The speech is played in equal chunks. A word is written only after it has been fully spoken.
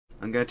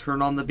I'm gonna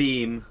turn on the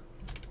beam.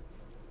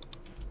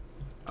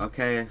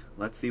 Okay,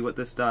 let's see what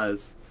this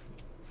does.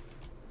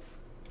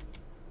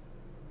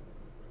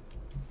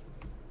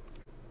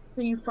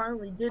 So you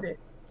finally did it.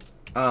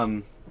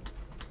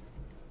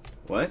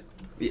 What?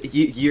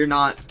 You're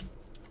not...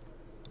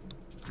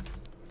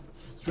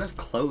 You have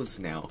clothes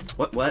now.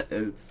 What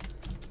is...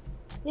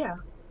 Yeah.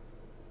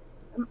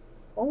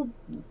 All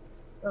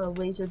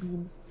laser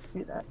beams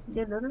do that. You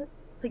didn't know that?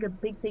 It's like a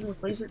big thing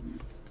with laser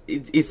beams.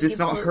 Is this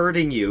not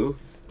hurting you?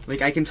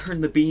 Like, I can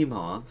turn the beam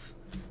off.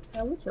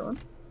 Yeah, we're chilling.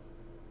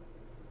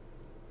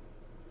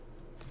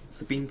 Is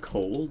the beam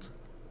cold?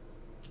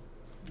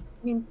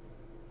 I mean,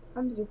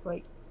 I'm just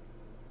like...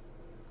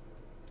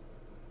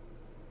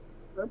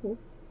 purple.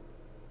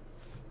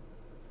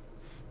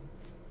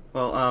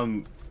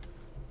 Well,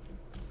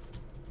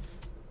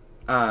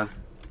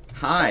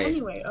 hi.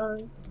 Anyway,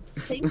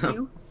 thank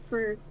you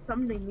for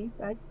summoning me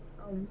back.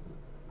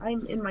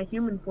 I'm in my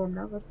human form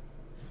now.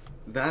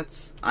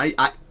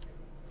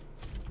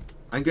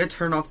 I'm gonna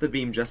turn off the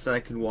beam just so I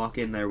can walk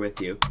in there with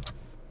you.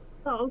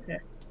 Oh, okay.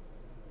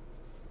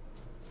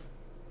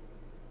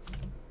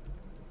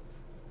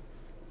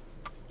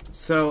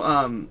 So,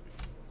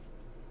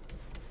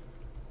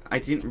 I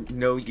didn't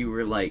know you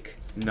were, like,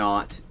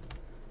 not...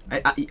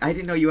 I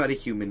didn't know you had a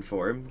human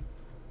form.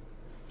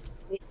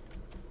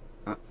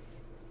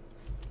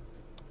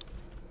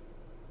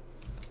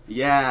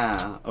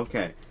 Yeah,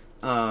 okay.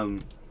 Oh,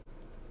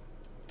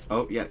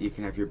 yeah, you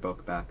can have your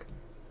book back.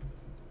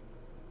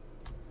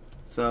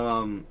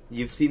 So,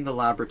 you've seen the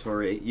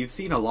laboratory. You've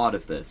seen a lot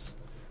of this,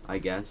 I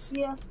guess.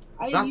 Yeah.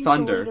 Is that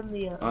thunder?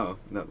 Oh,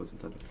 that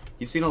wasn't thunder.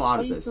 You've seen a lot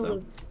of this,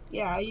 though.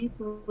 Yeah, I used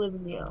to live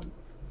in the,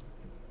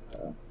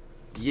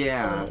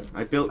 yeah,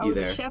 I built you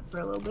there. I was a chef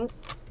for a little bit.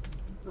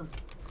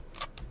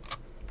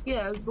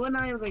 Yeah, when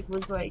I,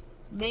 was,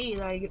 made,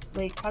 I,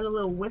 had a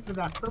little whiff of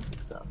that purple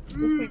stuff. It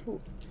was pretty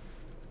cool.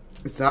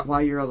 Is that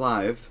why you're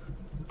alive?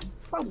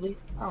 Probably.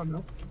 I don't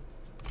know.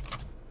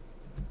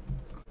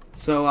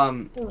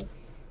 So,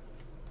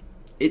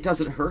 it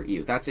doesn't hurt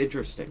you. That's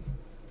interesting.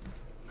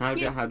 How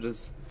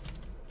does...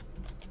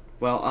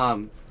 Well,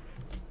 I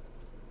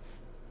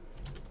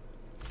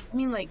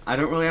mean, I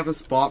don't really have a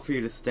spot for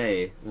you to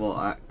stay.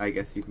 Well, I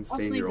guess you can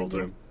stay in your old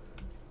room.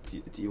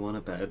 Do you want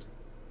a bed?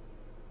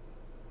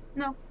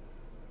 No.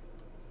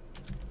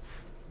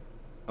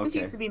 Okay. This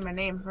used to be my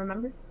name,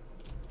 remember?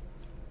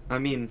 I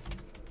mean...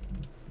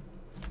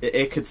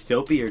 It could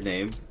still be your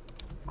name.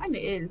 Kinda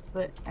is,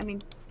 but, I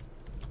mean...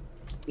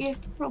 Yeah,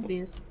 probably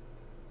is.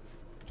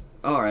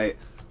 Alright.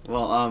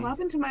 Well, What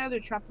happened to my other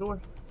trapdoor?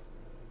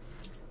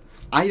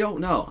 I don't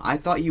know. I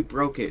thought you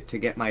broke it to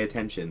get my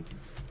attention.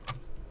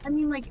 I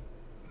mean,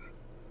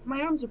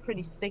 my arms are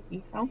pretty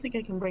sticky. I don't think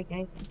I can break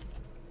anything.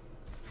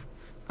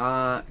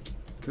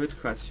 Good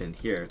question.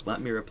 Here,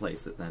 let me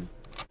replace it then.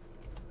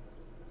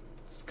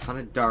 It's kind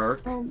of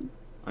dark. I'm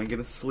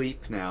gonna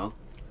sleep now.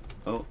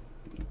 Oh.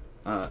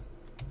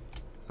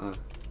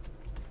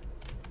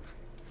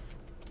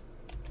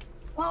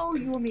 Oh,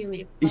 you want me to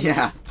leave?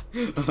 Yeah.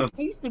 I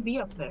used to be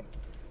up there.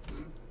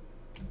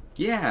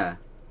 Yeah.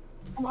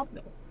 I'm up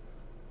there.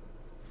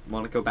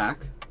 Want to go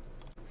back?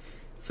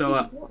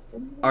 So,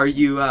 are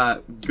you,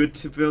 good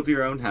to build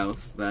your own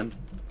house, then?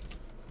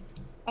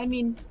 I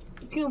mean,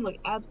 it's gonna look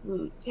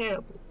absolutely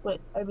terrible, but,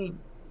 I mean,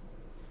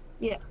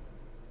 yeah.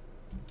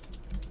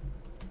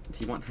 Do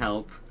you want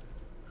help?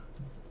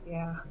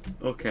 Yeah.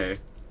 Okay.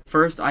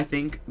 First, I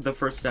think the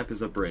first step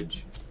is a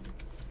bridge.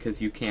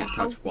 Because you can't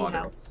touch water.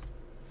 House.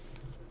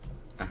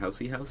 A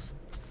housey house?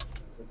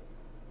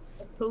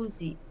 A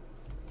cozy.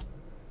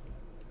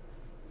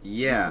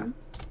 Yeah.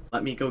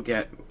 Let me go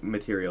get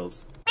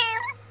materials.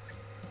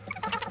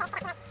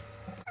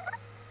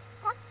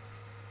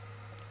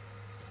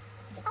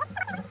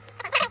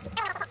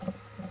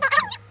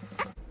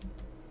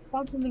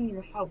 Found something in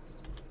your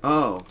house.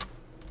 Oh.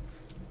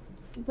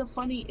 It's a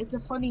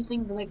funny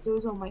thing that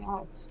goes on my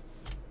ads.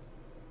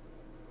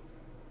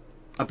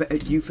 I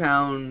bet you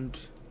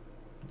found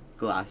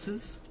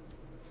glasses?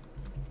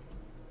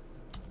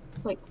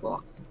 It's like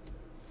cloth.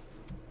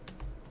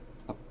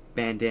 A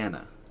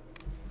bandana.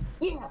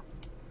 Yeah.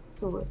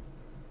 It's a lid.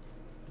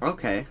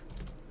 Okay.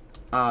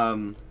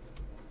 I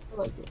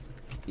like it.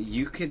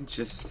 You can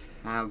just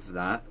have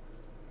that.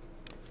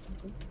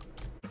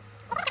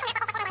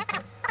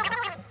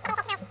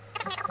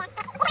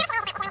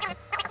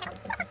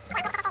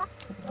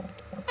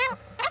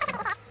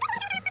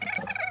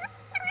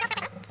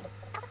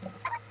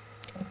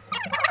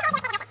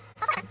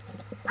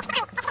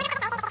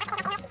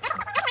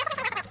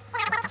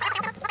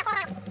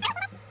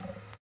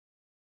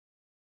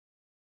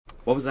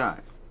 What was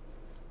that?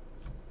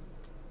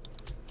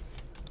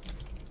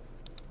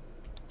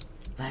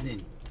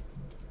 Lennon.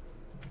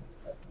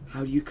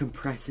 How do you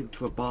compress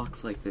into a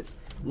box like this?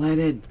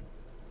 Lennon!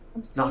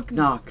 I'm so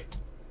Knock.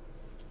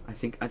 I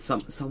think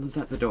someone's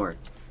at the door.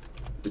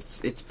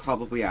 It's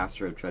probably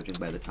Astro, judging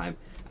by the time.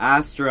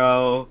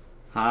 Astro!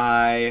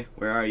 Hi,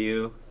 where are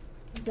you?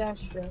 Who's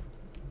Astro?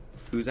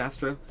 Who's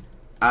Astro?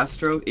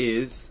 Astro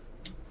is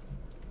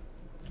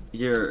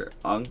your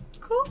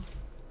uncle?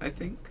 I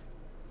think.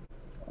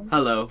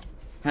 Hello.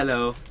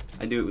 Hello.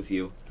 I knew it was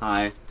you.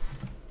 Hi.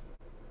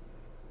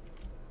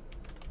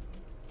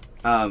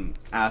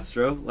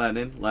 Astro,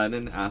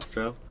 Lennon,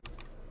 Astro.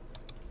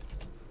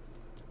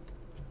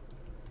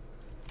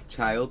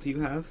 Child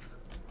you have?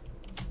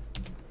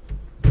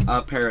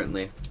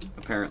 Apparently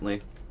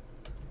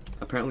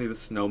the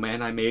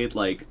snowman I made,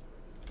 like,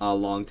 a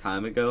long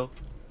time ago,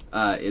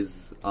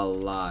 is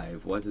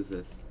alive. What is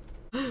this?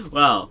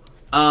 Well,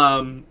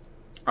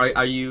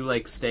 are you,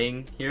 like,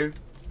 staying here?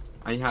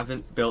 I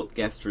haven't built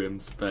guest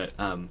rooms, but,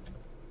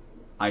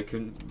 I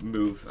can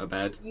move a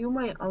bed. You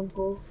my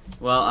uncle.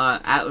 Well,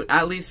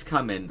 at least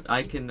come in.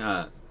 I can,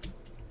 I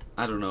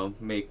don't know,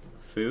 make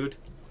food.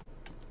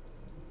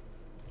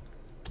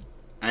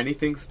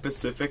 Anything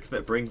specific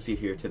that brings you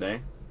here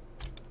today?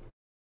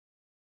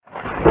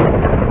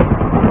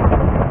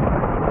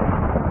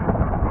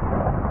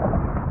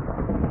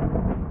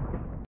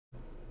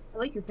 I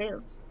like your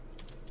pants.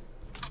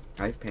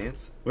 I have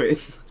pants?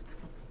 Wait.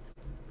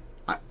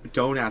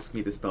 Don't ask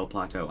me to spell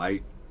plateau.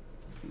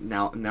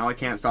 Now I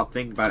can't stop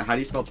thinking about it. How do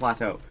you spell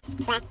plateau?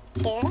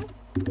 Plateau.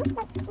 It's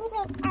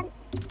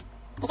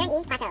an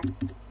E, plateau.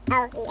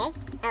 O-E-A.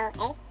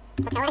 O-A.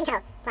 Plateau.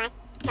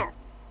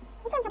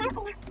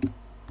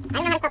 I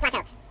don't know how to spell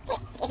plateau.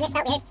 Is it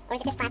spelled weird, or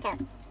is it just plateau? No,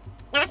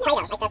 that's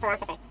Plato, like the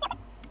philosopher.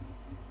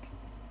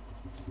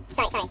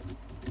 Sorry.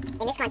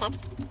 In this context,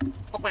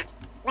 it's that.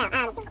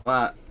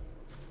 Well,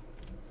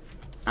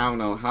 I don't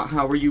know.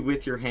 How are you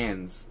with your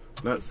hands?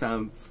 That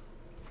sounds...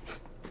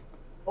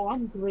 Oh,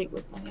 I'm great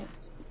with my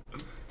hands.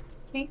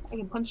 See? I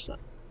can punch stuff.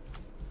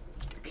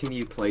 Can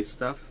you place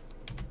stuff?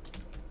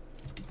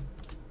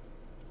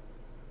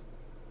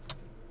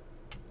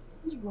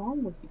 What's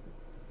wrong with you?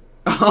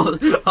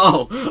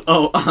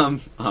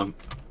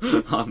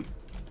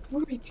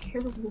 You're a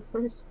terrible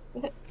person.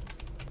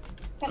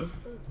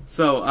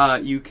 So,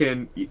 you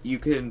can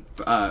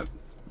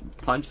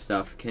punch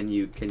stuff. Can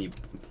you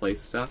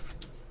place stuff?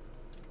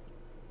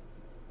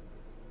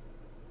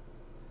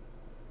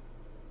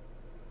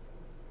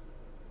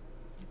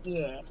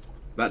 Yeah.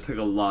 That took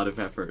a lot of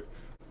effort.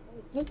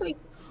 Just like...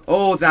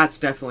 Oh, that's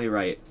definitely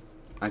right.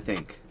 I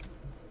think.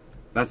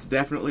 That's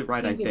definitely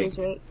right, I think. It is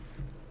right.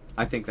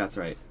 I think that's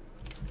right.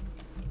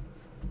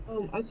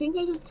 I think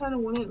I just kind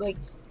of wanted, like...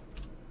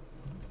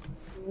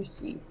 Let's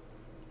see.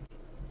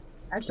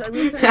 Actually, I'm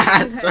gonna say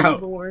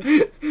Astro!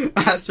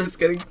 Astro's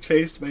getting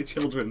chased by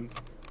children.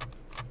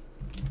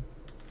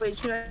 Wait,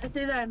 should I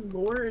say that in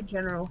lore or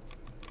general?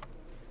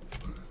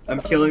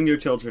 I'm killing your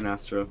children,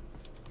 Astro.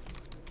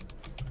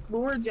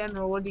 Lore or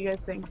general, what do you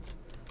guys think?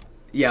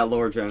 Yeah,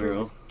 lore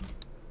general.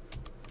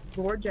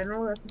 Lore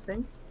general, that's the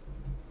thing?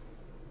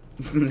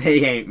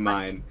 They ain't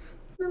mine.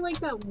 Isn't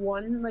like that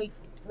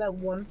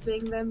one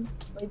thing then?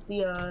 Like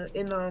the,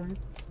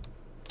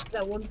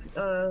 that one,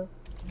 Are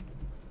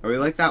we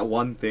like that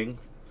one thing?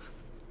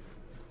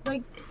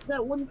 like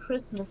that one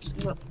Christmas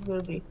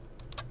movie.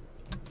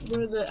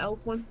 Where the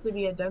elf wants to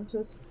be a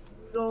dentist.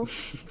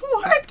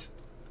 What?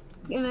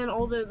 And then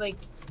all the, like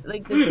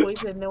the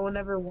toys that no one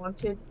ever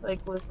wanted,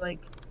 like, was, like,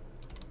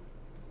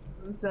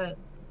 ones that,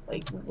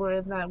 like, were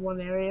in that one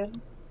area.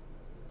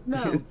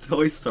 No.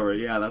 Toy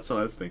Story, yeah, that's what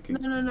I was thinking.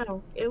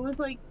 No. It was,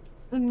 like,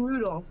 in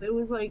Rudolph. It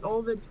was, like,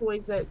 all the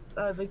toys that,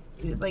 the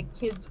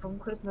kids from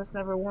Christmas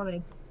never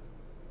wanted.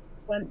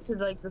 Went to,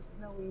 like, the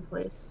snowy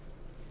place.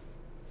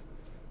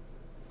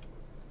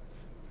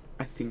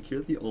 I think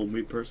you're the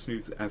only person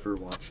who's ever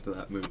watched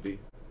that movie.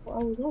 Well,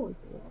 I was always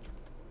the one.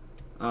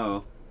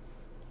 Oh.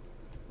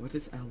 What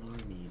does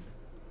LR mean?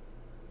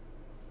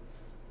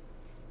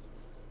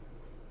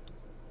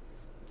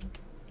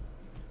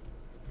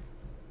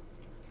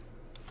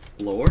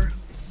 Lore?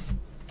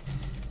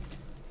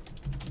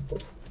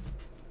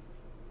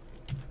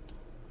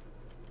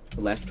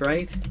 Left,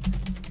 right?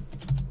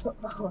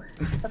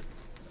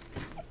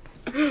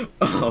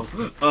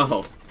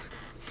 Oh.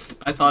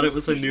 I thought it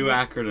was a new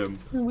acronym.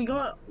 We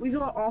got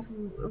off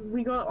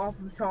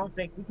of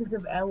topic because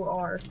of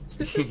LR.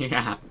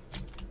 Yeah.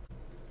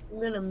 I'm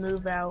gonna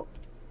move out.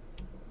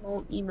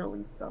 All emo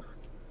and stuff.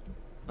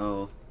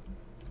 Oh.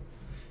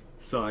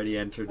 It's already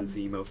entered his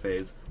emo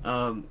phase.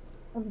 I'm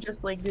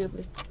just like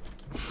Doobie.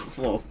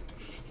 Whoa.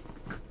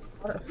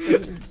 What a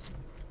phase.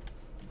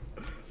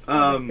 What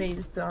a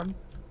phase, son.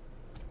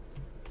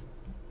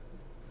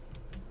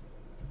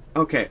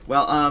 Okay,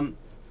 well,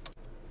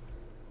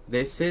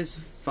 this is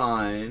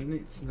fun.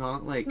 It's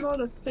not like...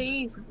 Not a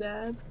phase,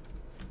 Dad.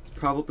 It's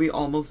probably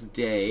almost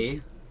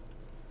day.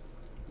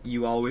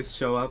 You always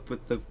show up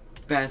with the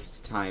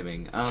best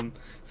timing.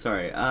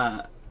 Sorry,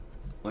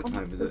 what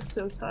time is it? I'm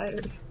so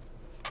tired.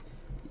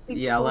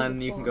 Yeah, Len,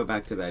 you can go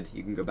back to bed.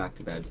 You can go back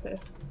to bed. Okay.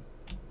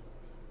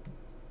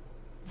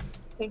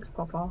 Thanks,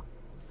 Papa.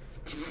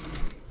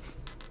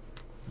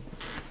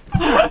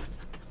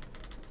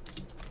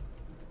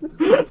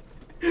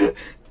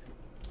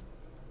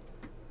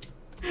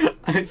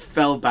 I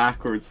fell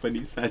backwards when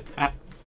you said that.